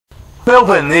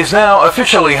Melbourne is now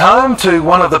officially home to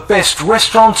one of the best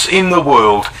restaurants in the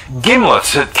world.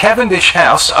 Gimlet at Cavendish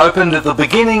House opened at the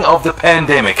beginning of the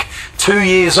pandemic. 2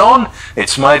 years on,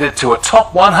 it's made it to a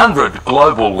top 100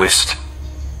 global list.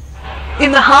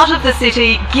 In the heart of the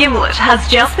city, Gimlet has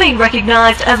just been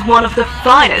recognised as one of the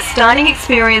finest dining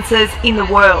experiences in the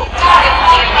world.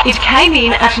 It came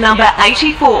in at number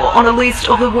 84 on a list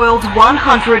of the world's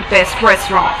 100 best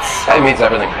restaurants. It means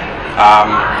everything.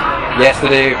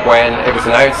 Yesterday when it was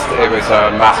announced, it was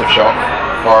a massive shock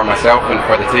for myself and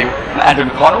for the team. Andrew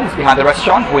McConnell's behind the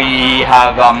restaurant. We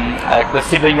have the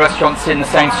sibling restaurants in the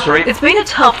same street. It's been a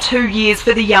tough 2 years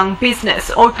for the young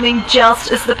business, opening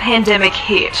just as the pandemic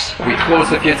hit. We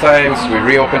closed a few times, we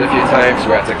reopened a few times,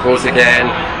 we had to close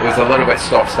again. It was a little bit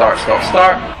stop, start, stop,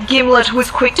 start. Gimlet was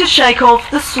quick to shake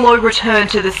off the slow return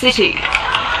to the city.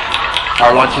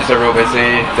 Our lunches are real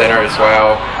busy, dinner as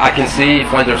well. I can see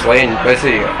Flinders Lane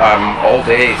busy all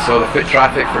day, so the foot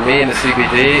traffic for me in the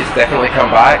CBD has definitely come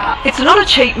back. It's not a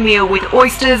cheap meal with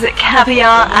oysters,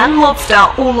 caviar and lobster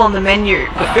all on the menu.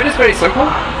 The food is very simple.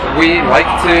 We like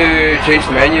to change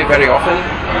the menu very often.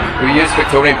 We use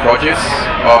Victorian produce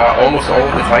almost all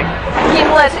of the time.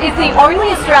 Gimlet is the only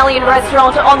Australian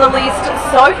restaurant on the list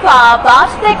so far,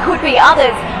 but there could be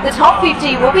others. The top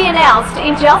 50 will be announced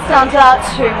in just under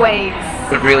 2 weeks.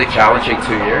 A really challenging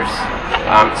 2 years.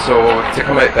 So to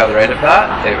come out the other end of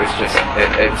that, it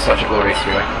was such a glorious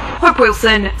feeling. Hope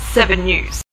Wilson, 7 News.